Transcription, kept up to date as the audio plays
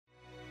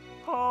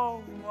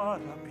what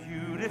a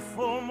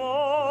beautiful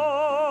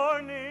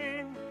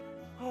morning.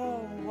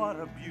 Oh, what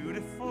a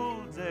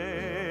beautiful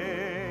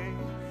day.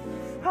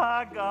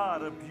 I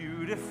got a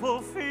beautiful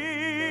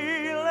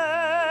feeling.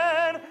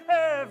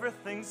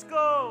 Everything's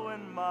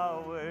going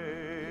my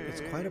way.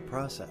 It's quite a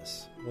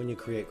process when you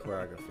create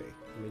choreography.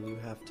 I mean, you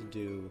have to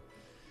do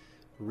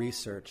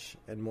research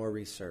and more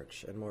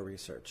research and more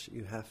research.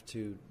 You have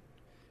to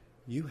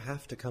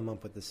come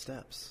up with the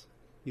steps.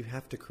 You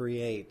have to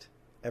create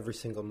every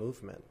single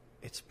movement.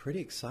 It's pretty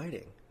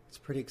exciting.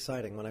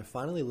 When I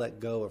finally let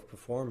go of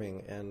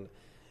performing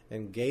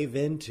and gave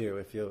into,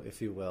 if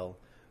you will,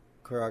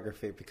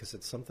 choreography, because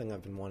it's something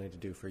I've been wanting to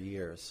do for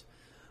years,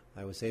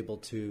 I was able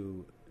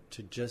to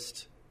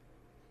just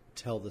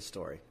tell the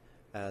story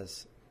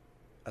as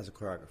a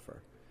choreographer.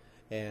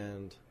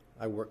 And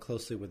I work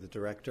closely with the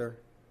director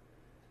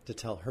to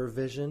tell her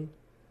vision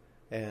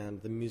and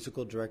the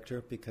musical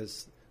director,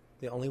 because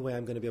the only way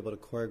I'm going to be able to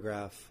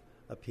choreograph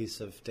a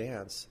piece of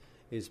dance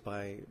is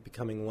by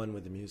becoming one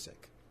with the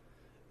music.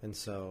 And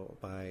so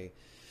by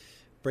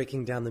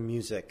breaking down the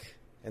music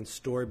and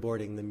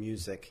storyboarding the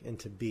music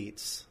into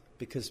beats,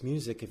 because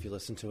music, if you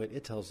listen to it,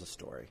 it tells a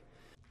story.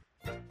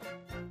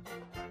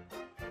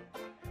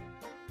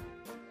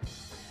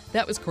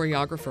 That was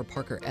choreographer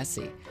Parker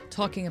Esse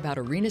talking about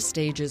Arena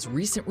Stage's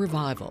recent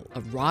revival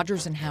of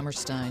Rodgers and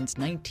Hammerstein's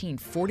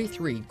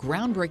 1943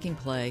 groundbreaking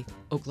play,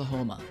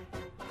 Oklahoma.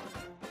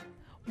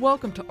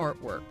 Welcome to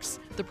Artworks,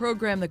 the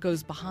program that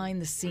goes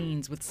behind the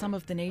scenes with some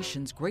of the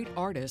nation's great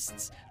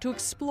artists to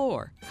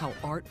explore how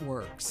art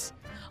works.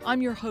 I'm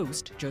your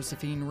host,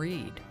 Josephine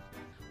Reed.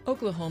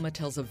 Oklahoma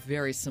tells a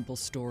very simple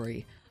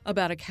story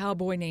about a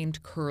cowboy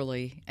named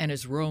Curly and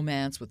his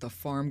romance with a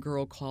farm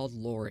girl called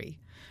Lori,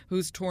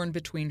 who's torn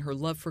between her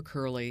love for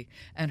Curly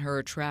and her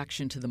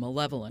attraction to the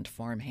malevolent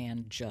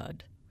farmhand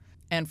Judd.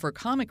 And for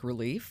comic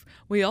relief,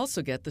 we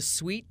also get the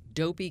sweet,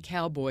 dopey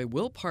cowboy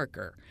Will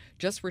Parker,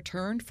 just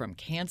returned from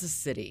Kansas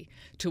City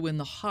to win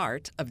the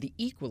heart of the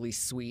equally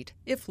sweet,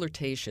 if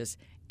flirtatious,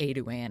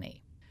 Ado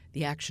Annie.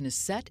 The action is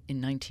set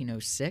in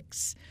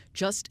 1906,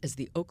 just as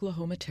the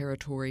Oklahoma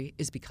Territory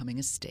is becoming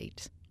a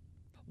state.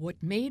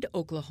 What made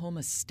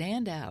Oklahoma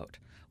stand out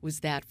was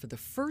that for the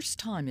first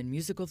time in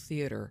musical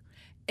theater,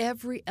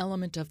 every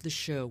element of the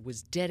show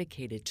was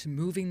dedicated to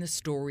moving the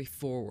story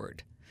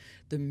forward.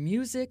 The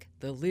music,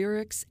 the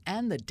lyrics,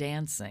 and the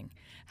dancing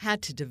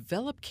had to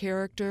develop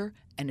character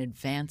and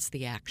advance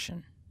the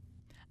action.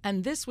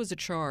 And this was a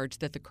charge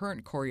that the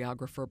current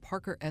choreographer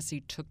Parker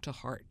Esse took to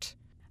heart.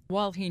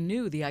 While he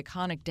knew the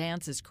iconic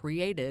dances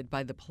created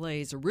by the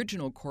play's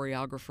original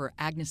choreographer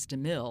Agnes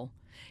DeMille,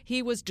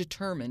 he was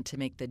determined to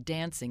make the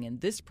dancing in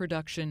this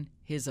production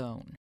his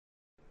own.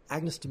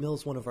 Agnes DeMille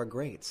is one of our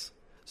greats.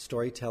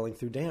 Storytelling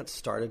through dance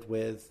started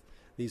with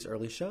these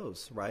early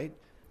shows, right?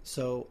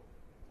 So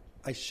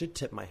I should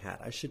tip my hat.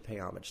 I should pay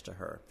homage to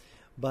her.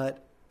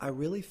 But I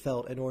really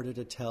felt in order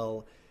to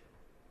tell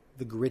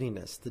the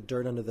grittiness, the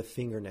dirt under the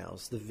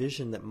fingernails, the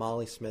vision that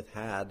Molly Smith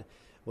had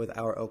with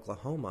our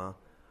Oklahoma,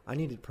 I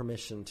needed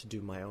permission to do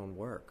my own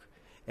work.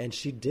 And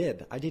she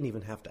did. I didn't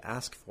even have to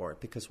ask for it,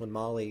 because when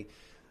Molly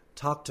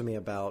talked to me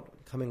about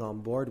coming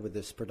on board with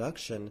this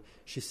production,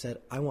 she said,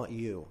 I want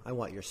you. I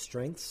want your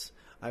strengths.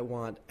 I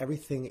want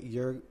everything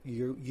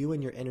you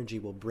and your energy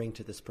will bring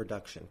to this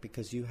production,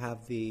 because you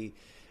have the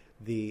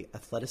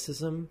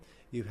athleticism,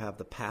 you have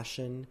the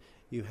passion,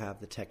 you have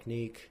the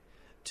technique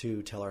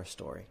to tell our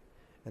story.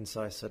 And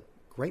so I said,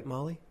 great,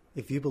 Molly.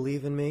 If you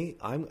believe in me,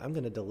 I'm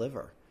going to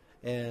deliver.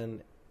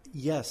 And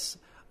yes,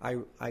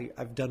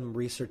 I've done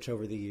research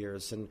over the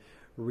years and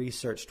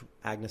researched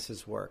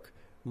Agnes's work,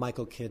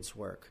 Michael Kidd's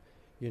work,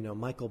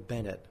 Michael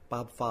Bennett,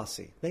 Bob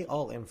Fosse. They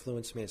all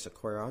influenced me as a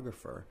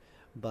choreographer,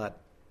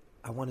 but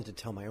I wanted to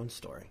tell my own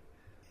story.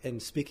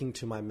 And speaking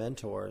to my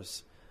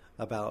mentors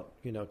about,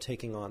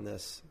 taking on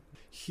this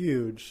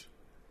huge,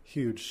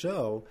 huge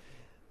show,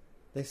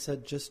 they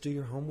said, just do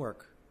your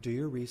homework, do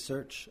your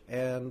research,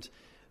 and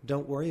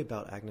don't worry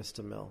about Agnes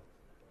DeMille.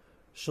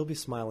 She'll be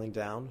smiling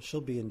down. She'll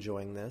be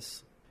enjoying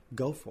this.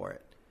 Go for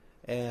it.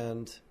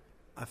 And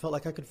I felt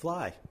like I could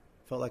fly.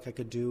 Felt like I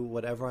could do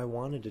whatever I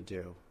wanted to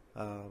do.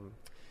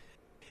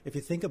 If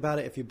you think about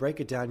it, if you break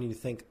it down and you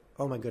think,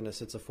 oh my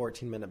goodness, it's a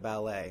 14-minute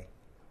ballet,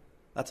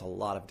 that's a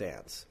lot of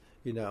dance.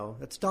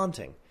 That's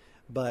daunting.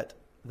 But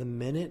the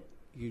minute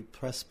you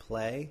press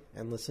play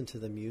and listen to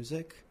the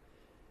music,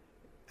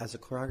 as a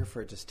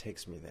choreographer, it just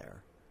takes me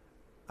there.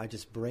 I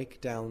just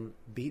break down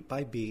beat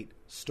by beat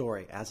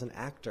story. As an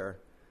actor,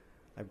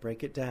 I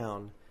break it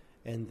down,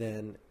 and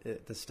then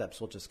the steps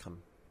will just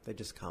come. They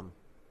just come.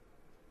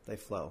 They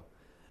flow.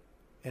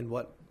 And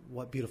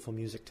what beautiful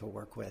music to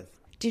work with.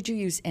 Did you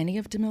use any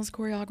of DeMille's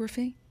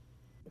choreography?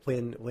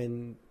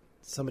 When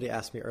somebody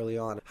asked me early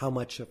on, how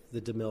much of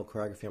the DeMille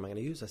choreography am I going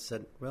to use, I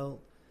said, well,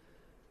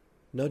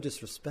 no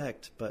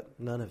disrespect, but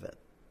none of it.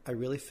 I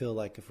really feel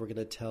like if we're going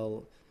to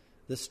tell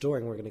this story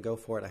and we're going to go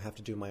for it, I have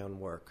to do my own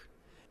work.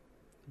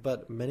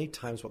 But many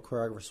times what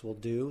choreographers will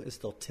do is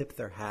they'll tip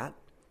their hat,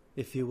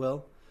 if you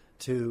will,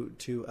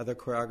 to other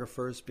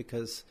choreographers,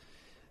 because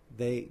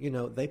they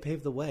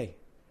pave the way.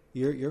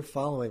 You're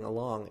following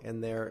along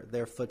in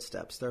their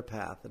footsteps, their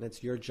path, and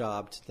it's your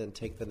job to then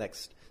take the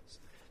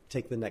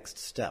next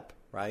step,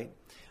 right?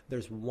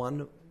 There's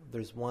one.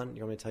 You want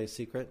me to tell you a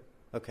secret?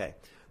 Okay.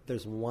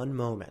 There's one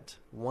moment,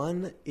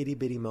 one itty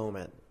bitty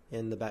moment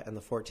in the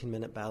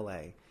 14-minute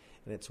ballet,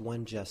 and it's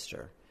one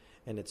gesture,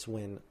 and it's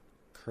when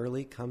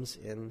Curly comes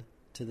in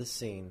to the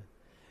scene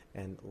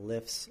and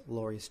lifts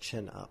Laurie's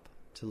chin up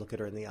to look at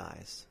her in the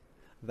eyes.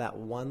 That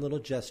one little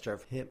gesture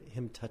of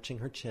him touching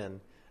her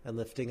chin and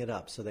lifting it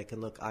up so they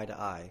can look eye to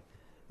eye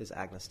is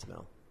Agnes de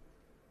Mille.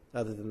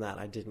 Other than that,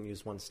 I didn't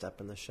use one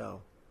step in the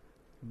show.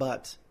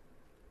 But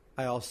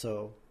I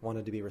also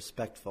wanted to be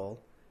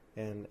respectful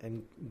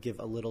and give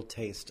a little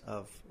taste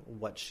of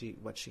what she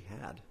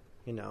had,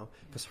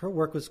 because her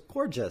work was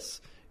gorgeous,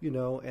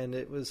 and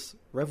it was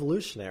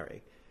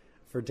revolutionary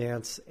for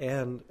dance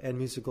and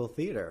musical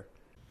theater.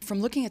 From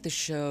looking at the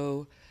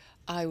show,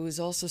 I was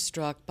also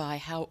struck by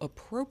how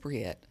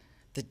appropriate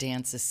the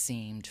dances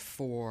seemed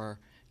for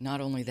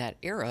not only that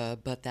era,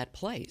 but that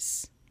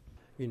place.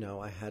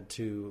 I had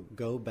to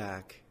go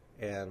back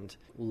and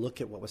look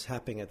at what was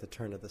happening at the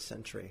turn of the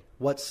century.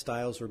 What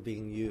styles were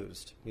being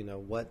used?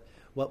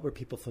 What were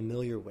people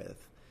familiar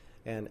with?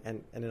 And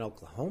in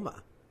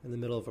Oklahoma, in the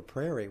middle of a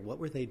prairie, what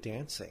were they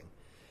dancing?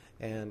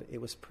 And it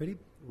was pretty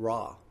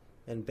raw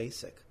and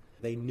basic.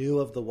 They knew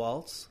of the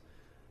waltz.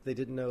 They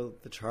didn't know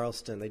the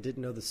Charleston. They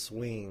didn't know the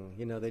swing.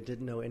 They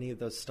didn't know any of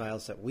those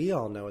styles that we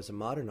all know as a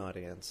modern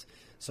audience.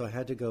 So I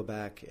had to go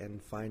back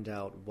and find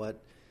out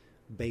what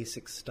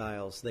basic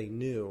styles they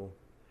knew,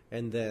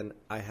 and then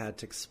I had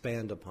to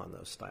expand upon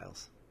those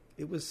styles.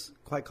 It was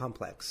quite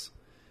complex,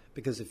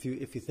 because if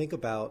you think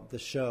about the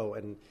show,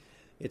 and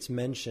it's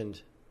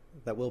mentioned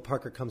that Will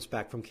Parker comes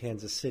back from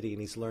Kansas City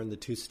and he's learned the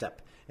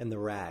two-step and the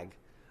rag,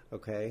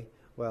 okay?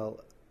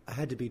 Well, I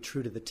had to be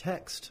true to the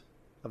text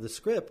of the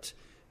script,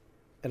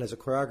 and as a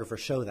choreographer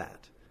show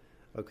that,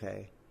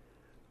 okay?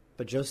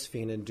 But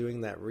Josephine, in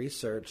doing that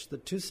research, the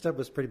two-step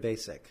was pretty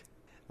basic.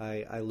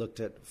 I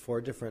looked at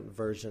 4 different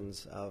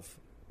versions of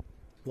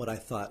what I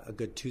thought a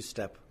good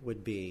two-step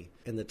would be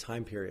in the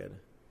time period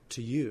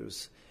to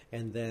use.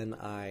 And then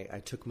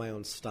I took my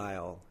own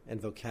style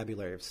and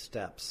vocabulary of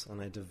steps, and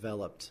I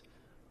developed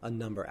a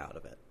number out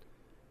of it,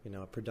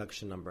 a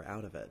production number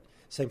out of it.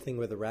 Same thing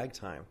with the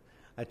ragtime.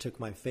 I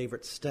took my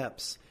favorite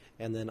steps,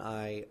 and then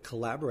I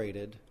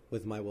collaborated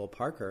with my Will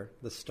Parker,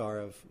 the star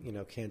of,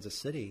 Kansas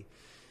City,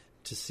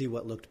 to see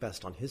what looked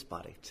best on his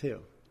body, too.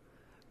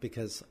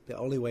 Because the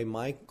only way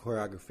my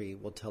choreography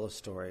will tell a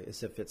story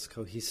is if it's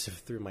cohesive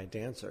through my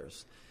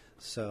dancers.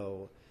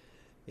 So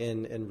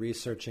in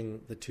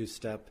researching the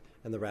two-step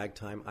and the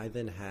ragtime, I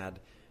then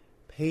had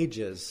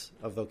pages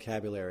of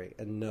vocabulary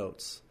and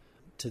notes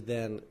to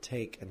then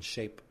take and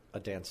shape a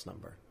dance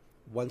number.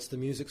 Once the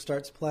music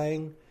starts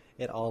playing,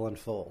 it all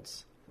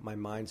unfolds. My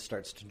mind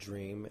starts to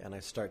dream, and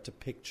I start to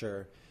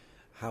picture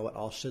how it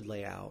all should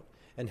lay out,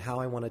 and how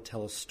I want to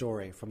tell a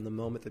story from the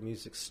moment the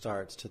music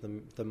starts to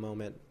the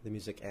moment the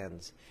music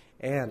ends.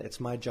 And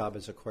it's my job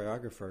as a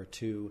choreographer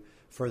to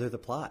further the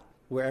plot.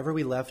 Wherever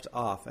we left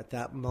off at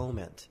that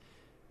moment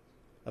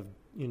of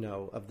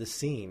the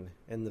scene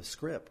in the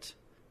script,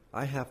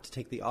 I have to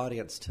take the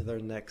audience to their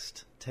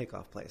next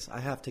takeoff place. I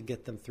have to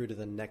get them through to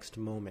the next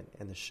moment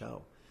in the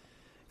show.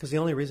 Because the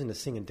only reason to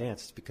sing and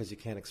dance is because you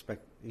can't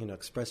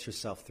express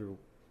yourself through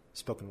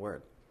spoken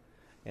word.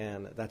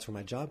 And that's where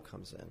my job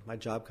comes in. My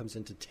job comes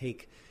in to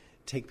take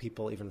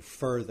people even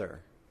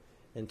further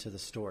into the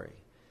story.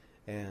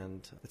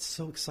 And it's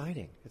so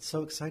exciting. It's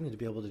so exciting to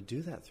be able to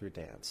do that through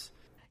dance.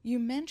 You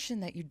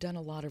mentioned that you'd done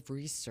a lot of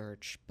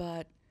research,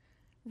 but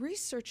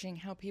researching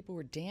how people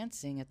were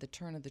dancing at the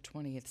turn of the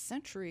 20th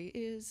century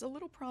is a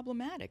little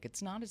problematic.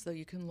 It's not as though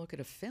you can look at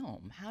a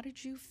film. How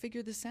did you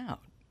figure this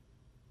out?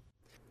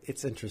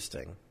 It's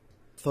interesting.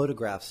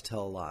 Photographs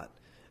tell a lot,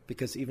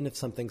 because even if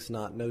something's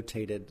not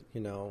notated,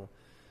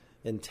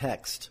 in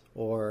text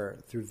or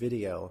through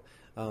video,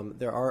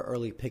 there are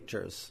early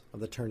pictures of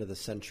the turn of the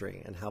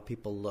century and how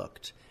people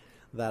looked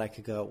that I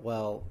could go,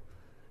 well,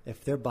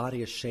 if their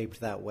body is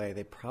shaped that way,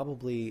 they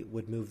probably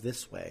would move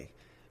this way,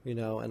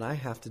 and I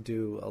have to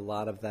do a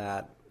lot of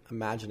that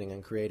imagining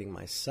and creating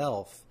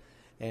myself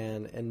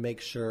and make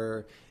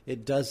sure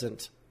it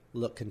doesn't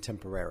look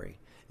contemporary.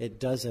 It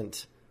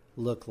doesn't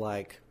look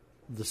like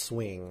the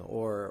swing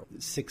or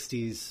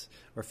 60s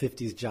or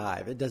 50s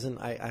jive. It doesn't.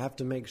 I have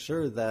to make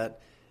sure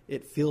that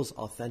it feels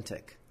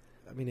authentic.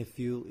 I mean, if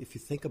you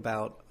think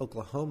about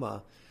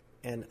Oklahoma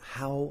and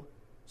how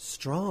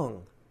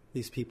strong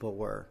these people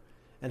were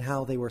and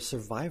how they were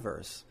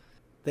survivors,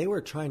 they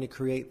were trying to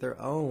create their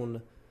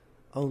own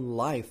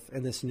life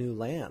in this new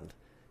land,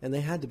 and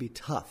they had to be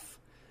tough,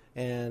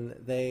 and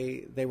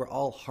they were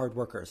all hard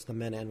workers, the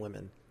men and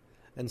women.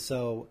 And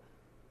so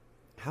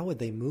how would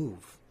they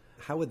move?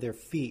 How would their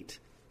feet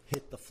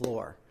hit the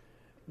floor?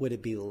 Would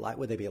it be light?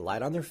 Would they be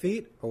light on their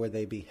feet, or would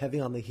they be heavy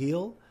on the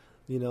heel?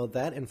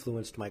 That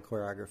influenced my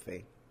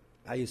choreography.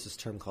 I use this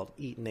term called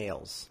eat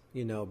nails.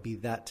 Be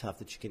that tough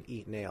that you can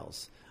eat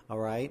nails. All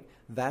right?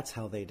 That's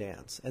how they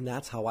dance. And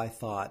that's how I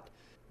thought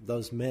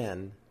those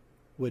men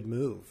would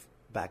move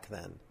back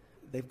then.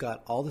 They've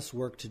got all this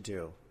work to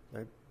do.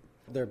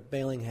 They're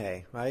baling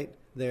hay, right?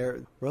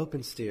 They're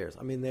roping steers.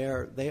 I mean,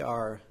 they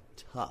are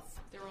tough.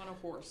 They're on a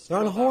horse. They're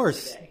on a 12 hours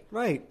horse, a day.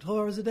 right? 12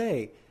 hours a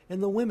day.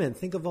 And the women,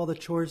 think of all the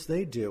chores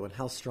they do and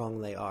how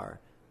strong they are.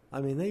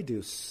 I mean, they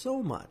do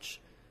so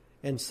much.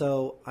 And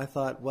so I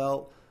thought,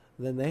 well,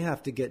 then they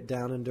have to get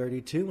down and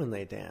dirty too when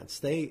they dance.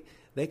 They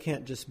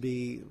can't just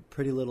be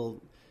pretty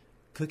little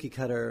cookie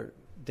cutter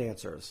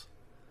dancers.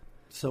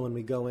 So when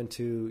we go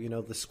into,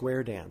 the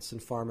square dance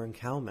and farmer and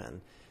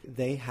cowmen,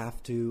 they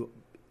have to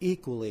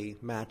equally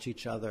match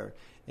each other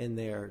in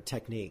their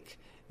technique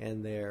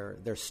and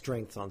their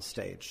strength on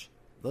stage.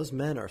 Those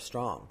men are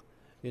strong,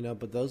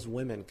 but those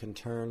women can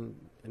turn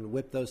and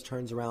whip those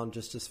turns around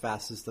just as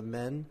fast as the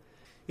men.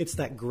 It's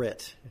that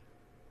grit,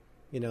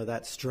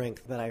 that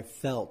strength that I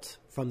felt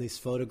from these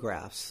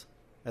photographs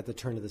at the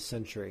turn of the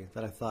century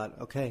that I thought,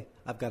 okay,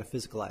 I've got to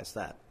physicalize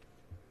that.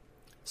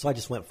 So I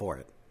just went for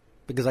it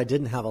because I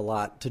didn't have a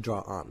lot to draw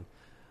on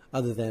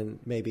other than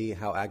maybe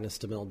how Agnes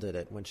DeMille did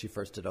it when she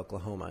first did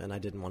Oklahoma, and I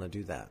didn't want to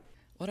do that.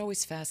 What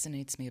always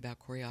fascinates me about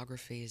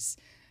choreography is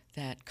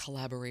that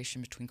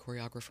collaboration between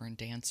choreographer and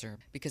dancer,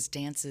 because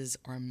dances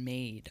are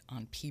made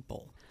on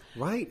people.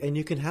 Right, and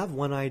you can have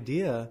one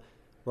idea,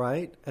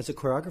 right? As a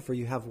choreographer,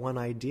 you have one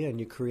idea and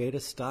you create a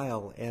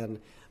style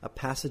and a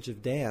passage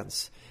of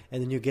dance,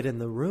 and then you get in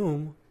the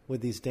room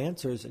with these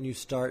dancers and you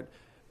start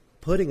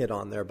putting it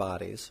on their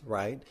bodies,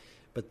 right?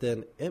 But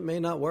then it may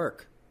not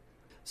work.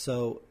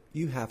 So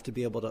you have to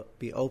be able to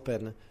be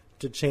open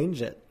to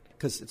change it,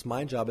 because it's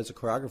my job as a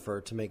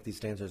choreographer to make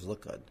these dancers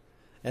look good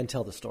and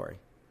tell the story.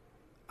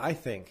 I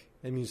think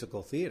in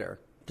musical theater,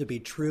 to be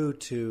true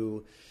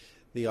to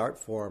the art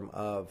form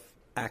of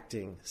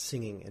acting,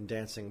 singing, and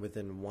dancing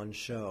within one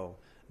show,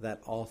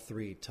 that all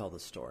three tell the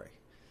story.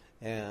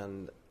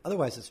 And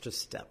otherwise it's just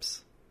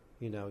steps.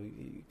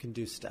 You can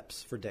do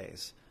steps for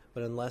days.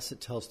 But unless it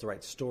tells the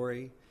right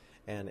story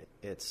and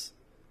it's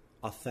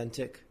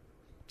authentic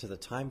to the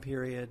time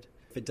period,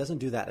 if it doesn't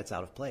do that, it's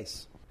out of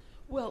place.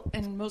 Well,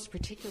 and most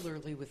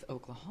particularly with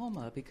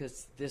Oklahoma,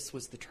 because this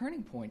was the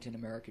turning point in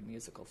American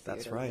musical theater.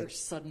 That's right. Where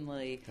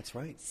suddenly That's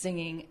right.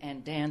 Singing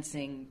and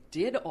dancing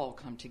did all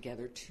come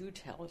together to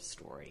tell a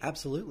story.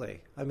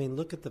 Absolutely. I mean,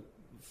 look at the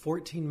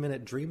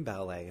 14-minute dream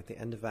ballet at the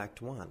end of Act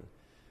 1.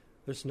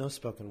 There's no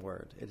spoken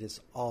word. It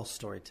is all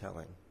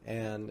storytelling.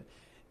 And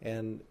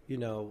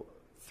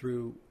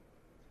through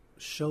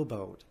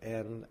Showboat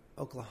and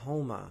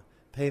Oklahoma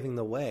paving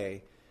the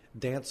way,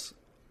 dance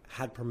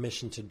had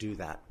permission to do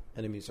that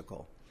in a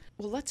musical.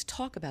 Well, let's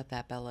talk about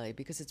that ballet,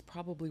 because it's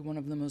probably one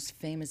of the most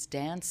famous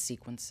dance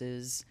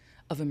sequences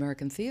of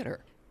American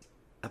theater.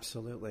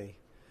 Absolutely.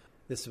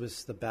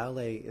 The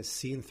ballet is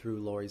seen through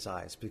Laurie's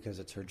eyes because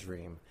it's her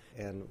dream.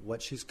 And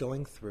what she's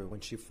going through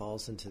when she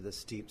falls into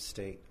this deep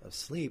state of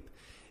sleep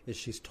is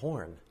she's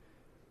torn.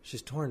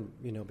 She's torn,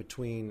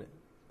 between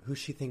who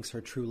she thinks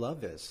her true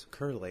love is,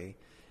 Curly,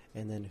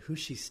 and then who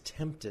she's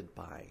tempted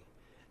by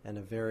in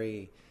a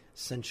very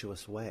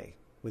sensuous way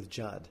with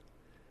Judd.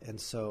 And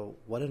so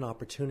what an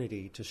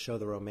opportunity to show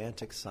the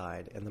romantic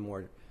side and the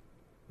more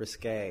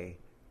risque,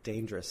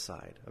 dangerous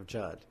side of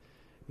Judd.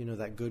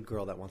 That good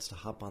girl that wants to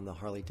hop on the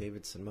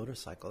Harley-Davidson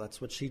motorcycle.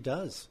 That's what she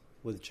does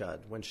with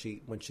Judd when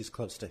she's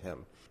close to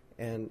him.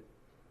 And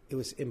it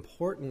was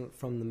important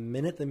from the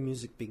minute the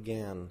music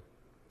began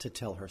to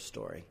tell her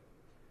story.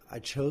 I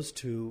chose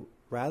to,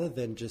 rather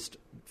than just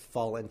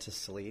fall into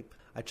sleep,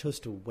 I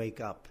chose to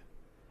wake up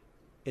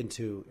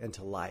into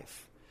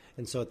life.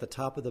 And so at the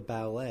top of the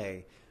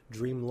ballet,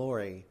 Dream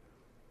Laurie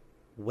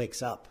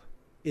wakes up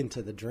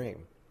into the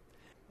dream.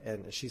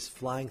 And she's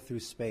flying through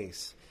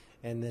space.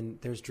 And then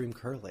there's Dream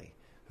Curly,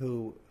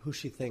 who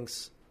she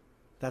thinks,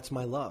 that's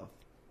my love.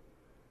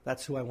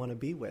 That's who I want to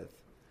be with.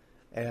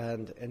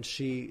 And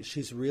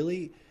she's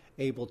really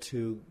able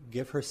to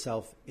give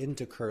herself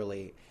into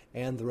Curly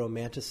and the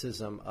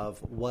romanticism of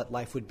what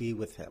life would be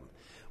with him.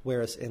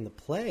 Whereas in the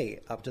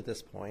play, up to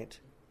this point,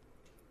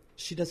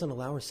 she doesn't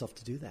allow herself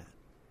to do that.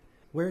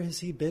 Where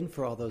has he been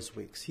for all those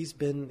weeks? He's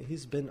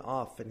been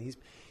off, and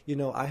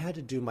I had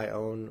to do my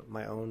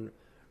own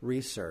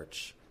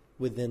research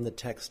within the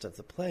text of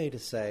the play to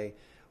say,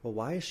 well,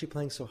 why is she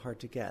playing so hard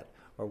to get?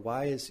 Or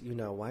why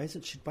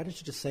didn't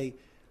she just say,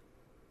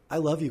 I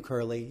love you,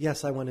 Curly.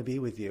 Yes, I want to be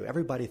with you.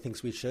 Everybody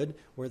thinks we should.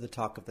 We're the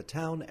talk of the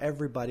town.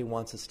 Everybody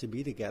wants us to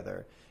be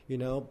together,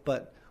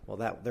 but,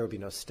 there would be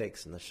no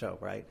stakes in the show,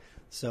 right?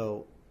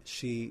 So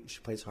she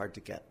plays hard to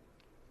get.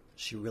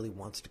 She really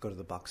wants to go to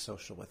the box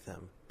social with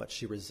him, but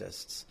she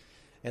resists.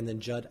 And then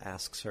Judd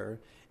asks her,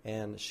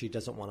 and she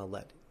doesn't want to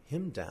let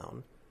him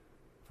down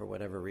for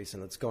whatever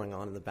reason that's going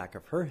on in the back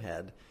of her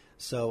head.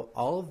 So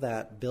all of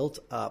that built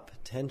up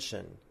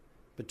tension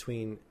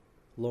between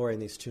Laurie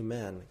and these two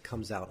men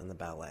comes out in the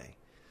ballet.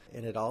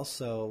 And it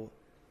also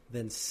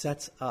then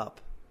sets up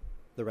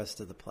the rest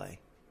of the play.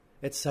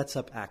 It sets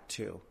up Act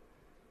 2.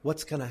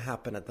 What's going to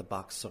happen at the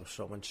box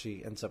social when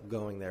she ends up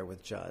going there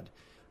with Judd?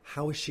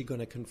 How is she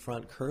going to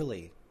confront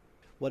Curly?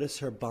 What is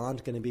her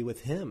bond going to be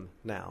with him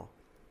now?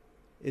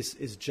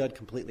 Is Judd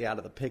completely out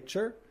of the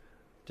picture?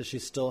 Does she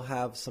still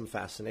have some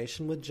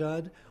fascination with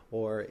Judd?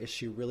 Or is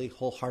she really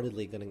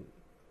wholeheartedly going to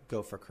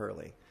go for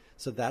Curly?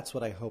 So that's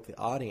what I hope the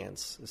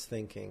audience is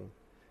thinking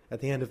at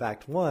the end of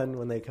Act 1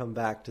 when they come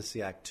back to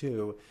see Act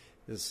 2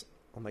 is,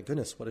 oh my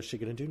goodness, what is she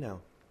going to do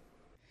now?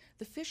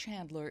 The Fish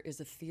Handler is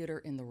a theater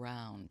in the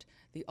round.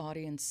 The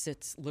audience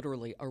sits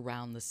literally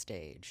around the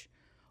stage.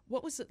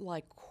 What was it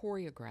like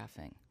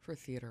choreographing for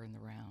theater in the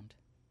round?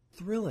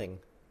 Thrilling.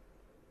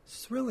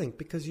 Thrilling,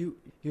 because you're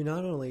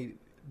not only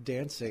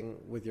dancing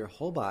with your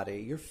whole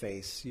body, your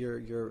face,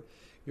 you're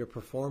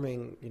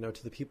performing,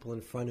 to the people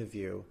in front of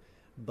you,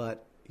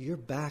 but your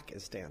back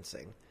is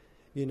dancing.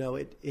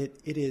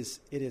 It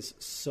is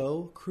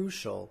so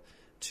crucial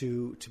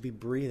to be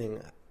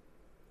breathing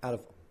out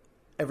of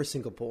every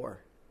single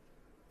pore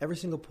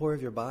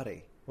of your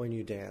body when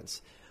you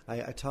dance.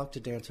 I talk to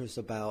dancers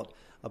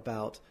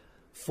about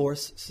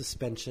force,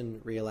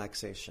 suspension,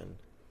 relaxation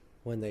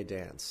when they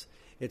dance.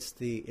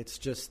 It's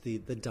just the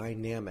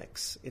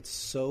dynamics. It's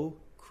so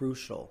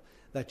crucial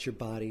that your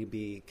body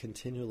be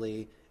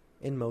continually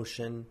in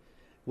motion,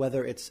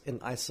 whether it's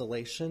in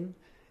isolation.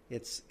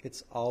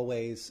 It's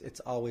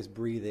always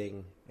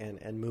breathing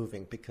and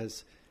moving,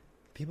 because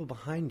people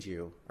behind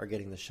you are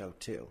getting the show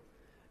too.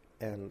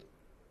 And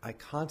I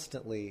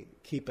constantly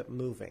keep it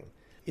moving.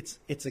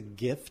 It's a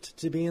gift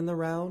to be in the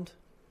round,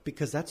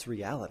 because that's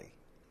reality.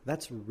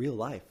 That's real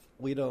life.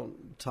 We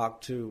don't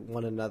talk to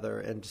one another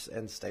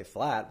and stay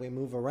flat. We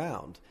move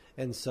around.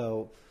 And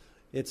so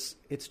it's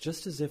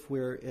just as if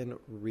we're in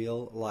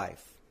real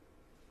life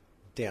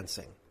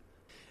dancing.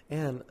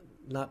 And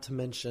not to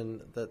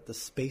mention the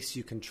space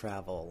you can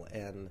travel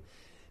and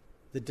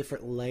the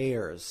different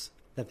layers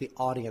that the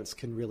audience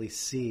can really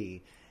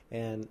see,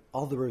 and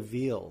all the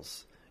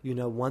reveals.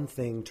 One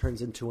thing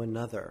turns into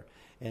another,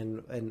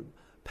 and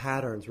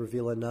patterns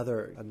reveal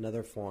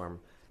another form.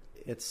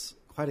 It's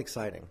quite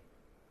exciting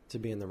to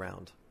be in the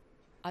round.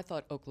 I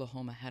thought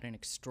Oklahoma had an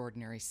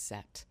extraordinary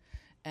set.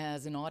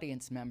 As an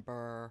audience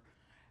member,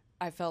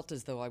 I felt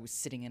as though I was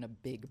sitting in a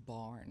big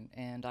barn,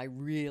 and I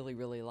really,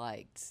 really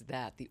liked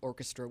that the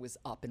orchestra was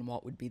up in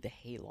what would be the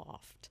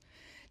hayloft.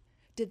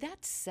 Did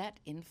that set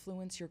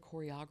influence your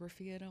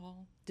choreography at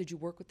all? Did you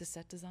work with the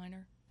set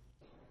designer?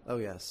 Oh,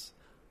 yes.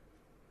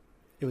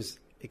 It was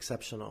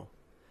exceptional.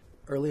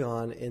 Early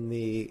on in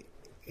the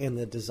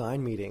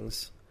design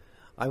meetings,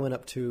 I went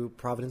up to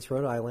Providence,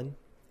 Rhode Island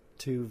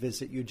to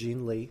visit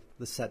Eugene Lee,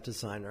 the set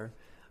designer,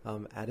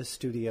 at his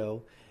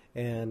studio,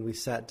 and we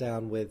sat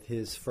down with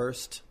his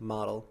first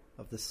model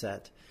of the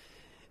set,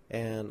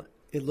 and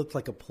it looked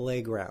like a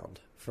playground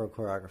for a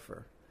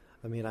choreographer.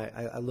 I mean,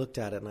 I looked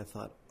at it and I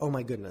thought, oh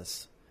my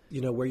goodness,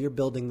 where you're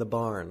building the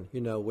barn,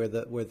 where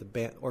the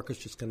band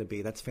orchestra's going to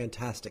be, that's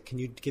fantastic. Can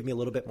you give me a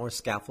little bit more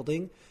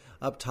scaffolding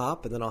up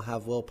top, and then I'll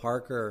have Will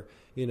Parker,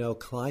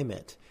 climb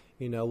it.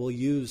 We'll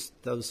use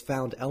those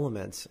found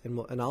elements,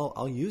 and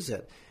I'll use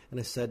it. And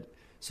I said,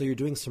 so you're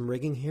doing some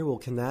rigging here? Well,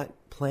 can that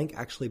plank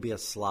actually be a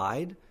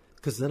slide?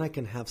 Because then I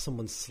can have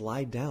someone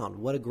slide down.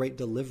 What a great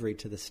delivery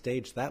to the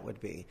stage that would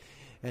be.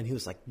 And he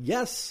was like,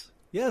 yes,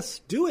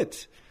 do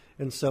it.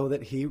 And so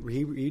that he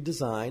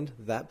redesigned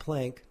that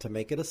plank to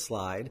make it a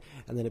slide,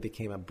 and then it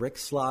became a brick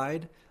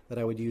slide that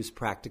I would use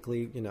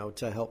practically,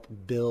 to help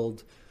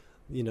build,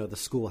 the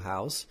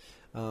schoolhouse,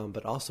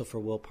 but also for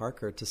Will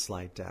Parker to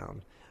slide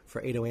down, for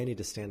Ado Annie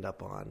to stand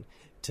up on,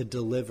 to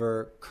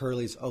deliver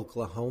Curly's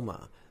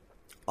Oklahoma.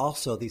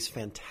 Also, these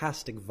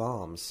fantastic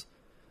VOMs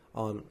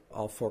on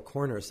all four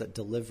corners that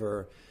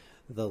deliver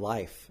the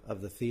life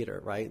of the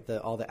theater, right?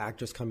 All the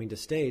actors coming to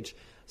stage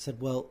said,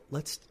 well,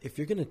 if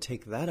you're going to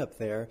take that up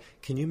there,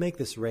 can you make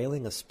this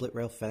railing a split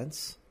rail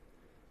fence?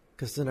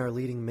 Because then our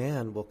leading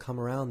man will come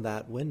around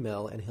that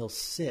windmill and he'll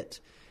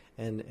sit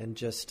and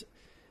just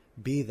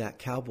be that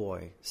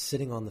cowboy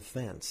sitting on the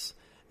fence.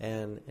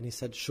 And he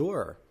said,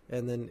 sure.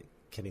 And then,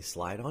 can he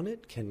slide on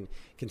it? Can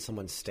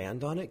someone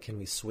stand on it? Can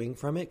we swing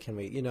from it? Can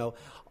we,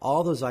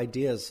 all those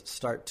ideas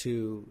start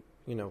to,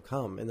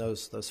 come in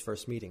those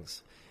first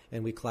meetings.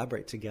 And we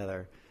collaborate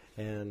together.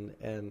 And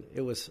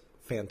it was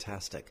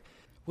fantastic.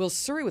 Well,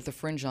 Surrey with the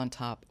Fringe on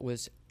top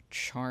was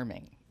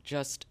charming,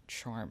 just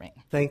charming.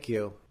 Thank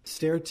you.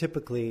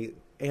 Stereotypically,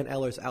 Aunt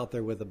Eller's out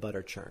there with a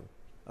butter churn,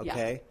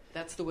 okay? Yeah,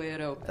 that's the way it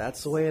opens.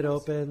 That's the way it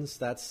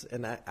opens.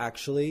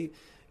 Actually,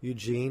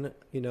 Eugene,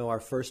 our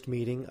first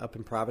meeting up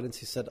in Providence,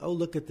 he said, oh,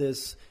 look at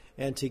this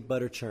antique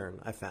butter churn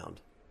I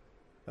found.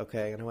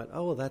 Okay, and I went,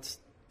 oh, that's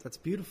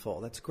beautiful.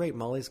 That's great.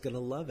 Molly's going to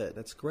love it.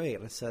 That's great.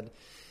 And I said,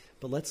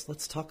 but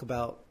let's talk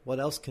about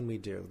what else can we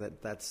do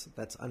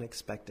that's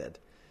unexpected.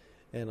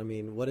 And I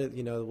mean, what are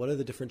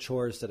the different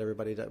chores that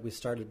everybody does? We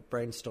started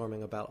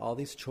brainstorming about all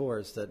these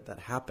chores that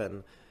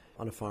happen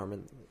on a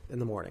farm in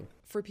the morning.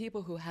 For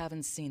people who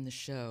haven't seen the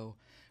show,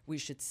 we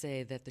should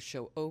say that the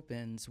show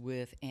opens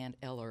with Aunt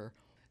Eller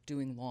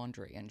doing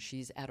laundry, and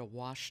she's at a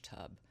wash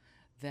tub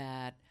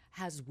that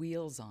has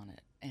wheels on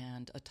it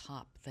and a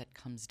top that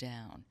comes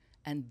down.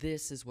 And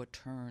this is what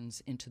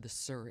turns into the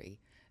Surrey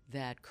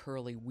that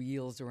Curly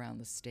wheels around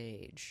the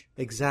stage.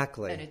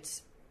 Exactly. And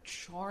it's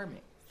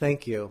charming.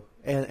 Thank you.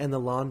 And the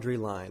laundry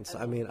lines.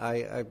 I mean,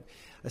 I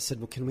said,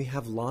 well, can we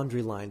have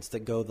laundry lines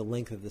that go the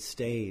length of the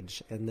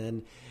stage, and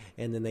then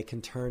they can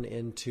turn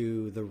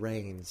into the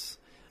reins,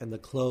 and the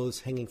clothes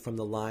hanging from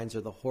the lines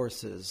are the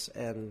horses.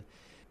 And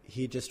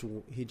he just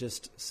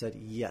said,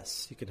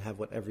 yes, you can have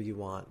whatever you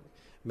want.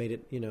 Made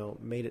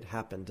it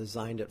happen,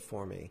 designed it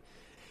for me.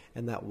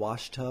 And that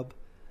wash tub,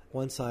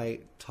 once I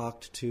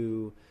talked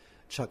to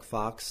Chuck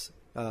Fox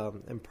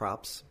and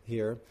props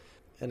here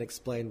and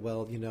explained,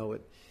 well,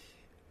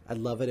 I'd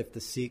love it if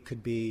the seat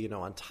could be,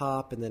 on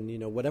top, and then,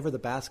 whatever the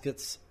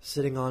basket's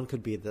sitting on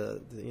could be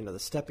the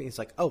stepping. He's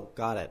like, oh,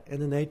 got it.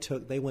 And then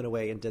they went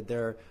away and did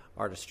their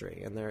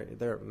artistry, and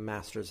they're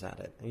masters at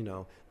it.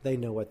 They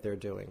know what they're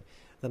doing.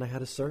 Then I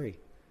had a Surrey,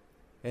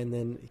 and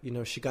then,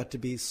 she got to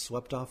be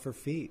swept off her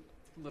feet.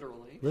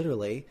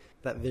 Literally,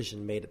 that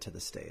vision made it to the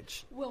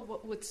stage.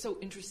 Well, what's so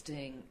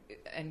interesting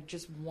and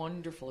just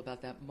wonderful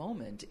about that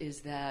moment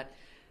is that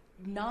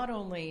not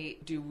only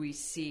do we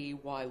see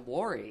why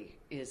Laurie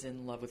is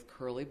in love with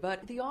Curly,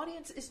 but the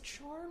audience is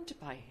charmed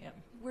by him.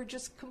 We're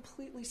just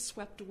completely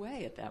swept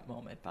away at that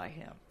moment by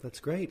him. That's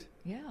great.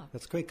 Yeah.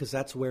 That's great, because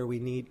that's where we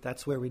need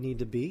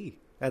to be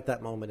at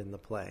that moment in the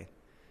play.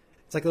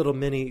 It's like a little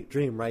mini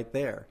dream right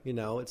there.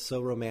 It's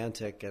so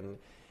romantic, and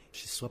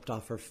she's swept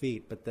off her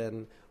feet. But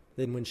then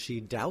when she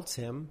doubts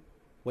him,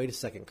 wait a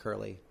second,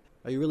 Curly,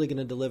 are you really going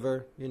to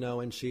deliver?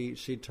 And she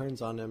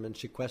turns on him and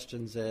she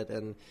questions it,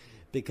 and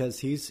because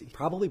he's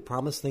probably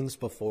promised things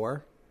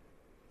before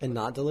and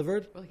not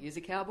delivered. Well, he's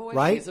a cowboy,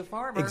 right? He's a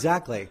farmer.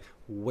 Exactly.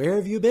 Where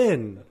have you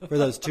been for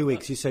those 2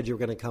 weeks? You said you were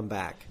going to come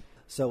back.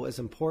 So it's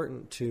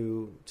important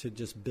to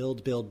just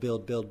build,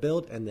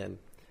 and then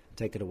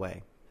take it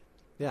away.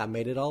 Yeah, I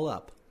made it all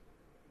up.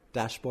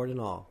 Dashboard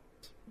and all.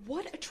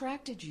 What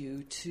attracted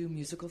you to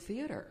musical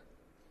theater?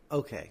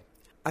 Okay.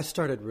 I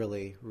started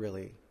really,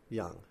 really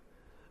young.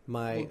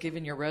 Well,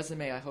 given your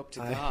resume, I hope to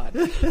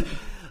God.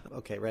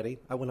 Okay, ready?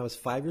 When I was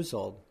 5 years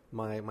old,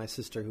 my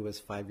sister, who was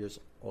 5 years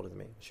older than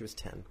me, she was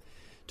 10,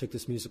 took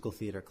this musical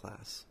theater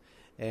class.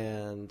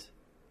 And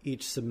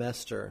each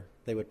semester,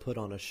 they would put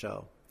on a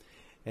show.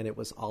 And it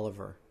was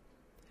Oliver.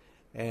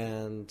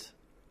 And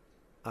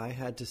I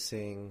had to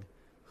sing,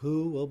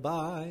 "Who Will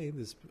Buy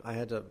This?" I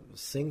had to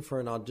sing for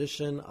an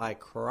audition. I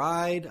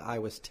cried. I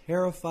was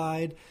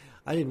terrified.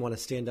 I didn't want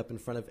to stand up in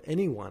front of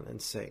anyone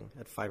and sing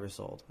at 5 years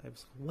old. I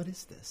was like, what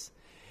is this?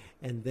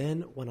 And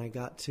then when I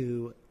got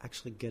to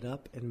actually get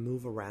up and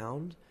move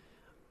around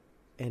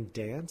and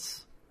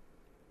dance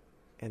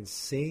and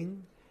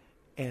sing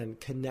and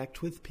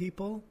connect with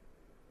people,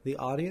 the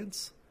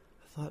audience,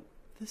 I thought,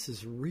 this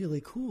is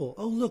really cool.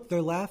 Oh, look,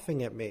 they're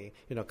laughing at me.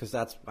 Because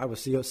I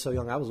was so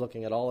young, I was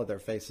looking at all of their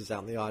faces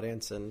out in the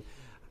audience, and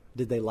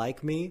did they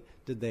like me?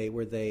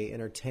 Were they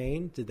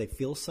entertained? Did they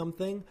feel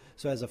something?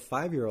 So as a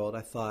 5-year-old,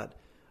 I thought,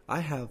 I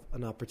have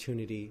an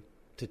opportunity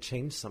to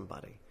change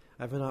somebody.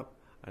 I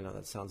know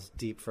that sounds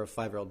deep for a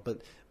 5-year-old,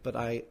 but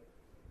I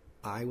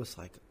was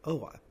like,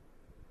 oh,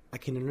 I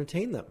can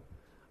entertain them.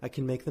 I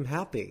can make them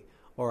happy,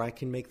 or I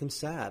can make them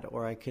sad,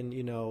 or I can,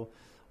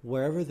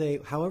 however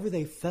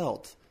they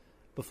felt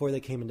before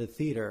they came into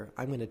theater,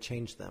 I'm going to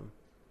change them.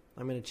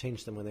 I'm going to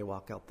change them when they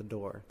walk out the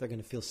door. They're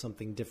going to feel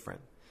something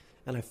different.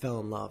 And I fell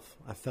in love.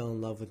 I fell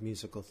in love with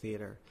musical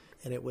theater.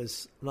 And it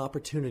was an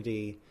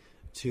opportunity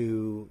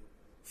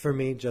for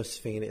me,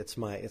 Josephine, it's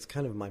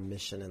kind of my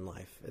mission in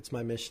life. It's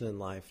my mission in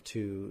life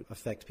to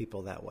affect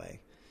people that way.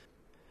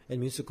 And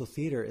musical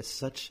theater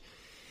is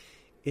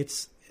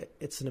it's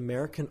an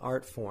American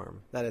art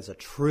form that is a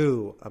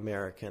true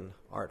American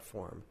art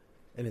form.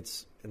 And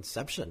it's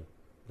inception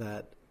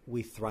that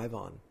we thrive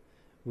on.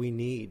 We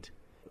need,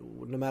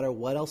 no matter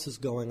what else is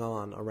going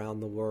on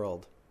around the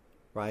world,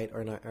 right,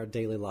 or in our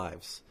daily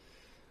lives,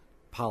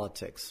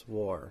 politics,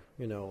 war,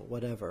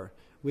 whatever,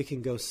 we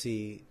can go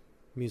see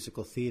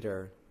musical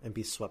theater and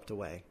be swept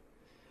away.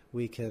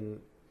 We can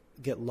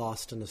get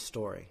lost in a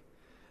story.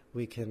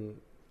 We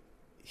can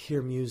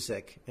hear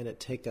music and it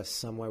take us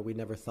somewhere we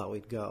never thought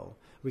we'd go.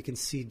 We can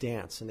see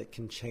dance and it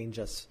can change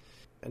us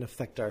and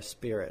affect our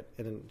spirit,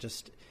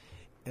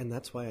 and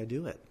that's why I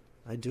do it.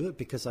 I do it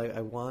because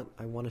I want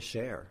to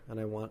share, and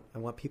I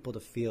want people to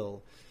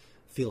feel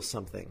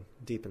something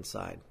deep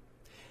inside.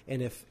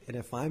 And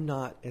if I'm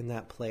not in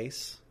that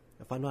place,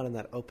 if I'm not in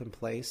that open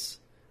place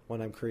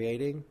when I'm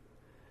creating,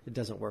 it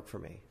doesn't work for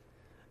me.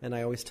 And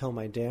I always tell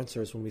my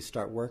dancers when we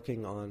start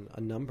working on a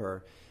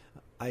number,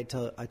 I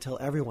tell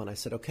everyone, I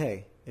said,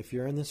 okay, if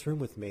you're in this room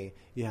with me,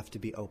 you have to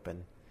be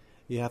open.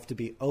 You have to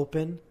be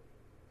open,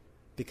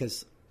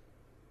 because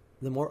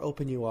the more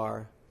open you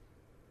are,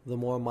 the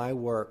more my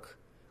work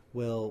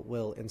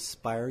will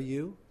inspire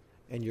you,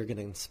 and you're going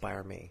to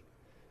inspire me,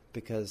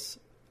 because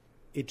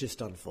it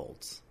just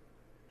unfolds.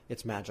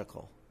 It's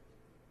magical.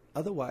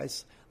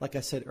 Otherwise, like I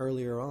said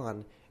earlier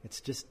on,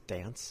 it's just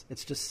dance.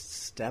 It's just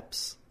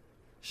steps,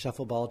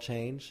 shuffle ball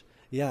change.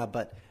 Yeah,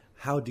 but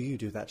how do you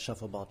do that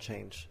shuffle ball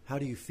change? How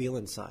do you feel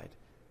inside?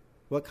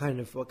 What kind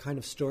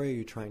of story are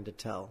you trying to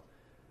tell?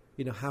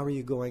 How are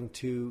you going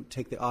to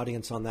take the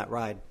audience on that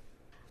ride?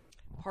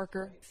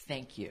 Parker,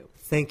 thank you.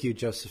 Thank you,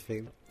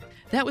 Josephine.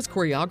 That was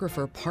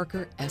choreographer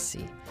Parker Esse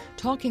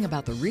talking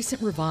about the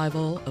recent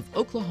revival of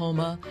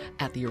Oklahoma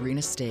at the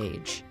Arena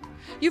Stage.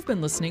 You've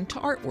been listening to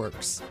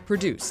Artworks,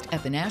 produced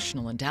at the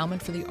National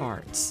Endowment for the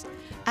Arts.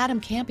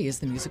 Adam Campy is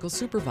the musical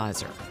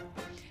supervisor.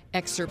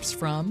 Excerpts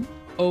from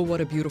Oh,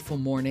 What a Beautiful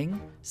Morning,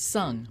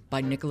 sung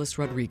by Nicholas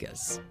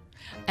Rodriguez.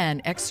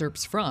 And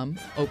excerpts from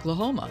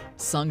Oklahoma,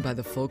 sung by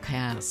the full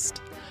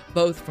cast.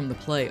 Both from the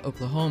play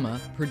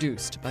Oklahoma,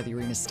 produced by the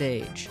Arena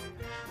Stage.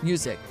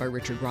 Music by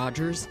Richard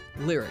Rodgers,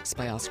 lyrics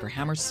by Oscar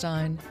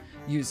Hammerstein,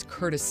 used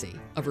courtesy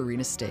of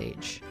Arena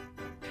Stage.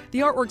 The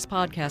Artworks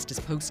podcast is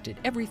posted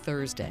every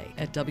Thursday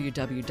at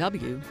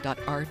www.arts.gov.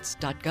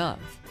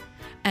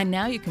 And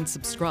now you can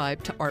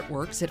subscribe to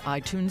Artworks at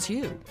iTunes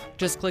U.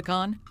 Just click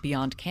on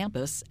Beyond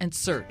Campus and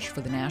search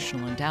for the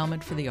National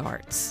Endowment for the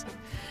Arts.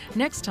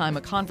 Next time,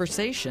 a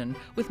conversation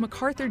with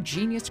MacArthur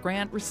Genius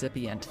Grant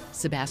recipient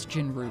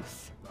Sebastian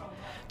Ruth.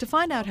 To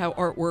find out how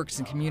art works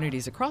in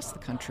communities across the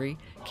country,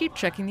 keep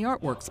checking the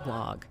Artworks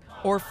blog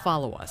or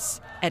follow us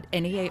at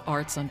NEA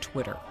Arts on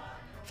Twitter.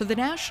 For the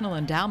National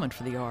Endowment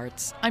for the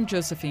Arts, I'm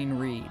Josephine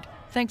Reed.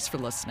 Thanks for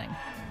listening.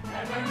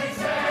 And when they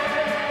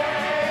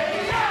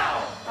say,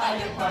 "Yow, I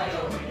live by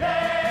every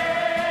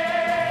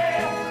day,"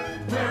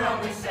 we're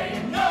always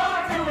saying no.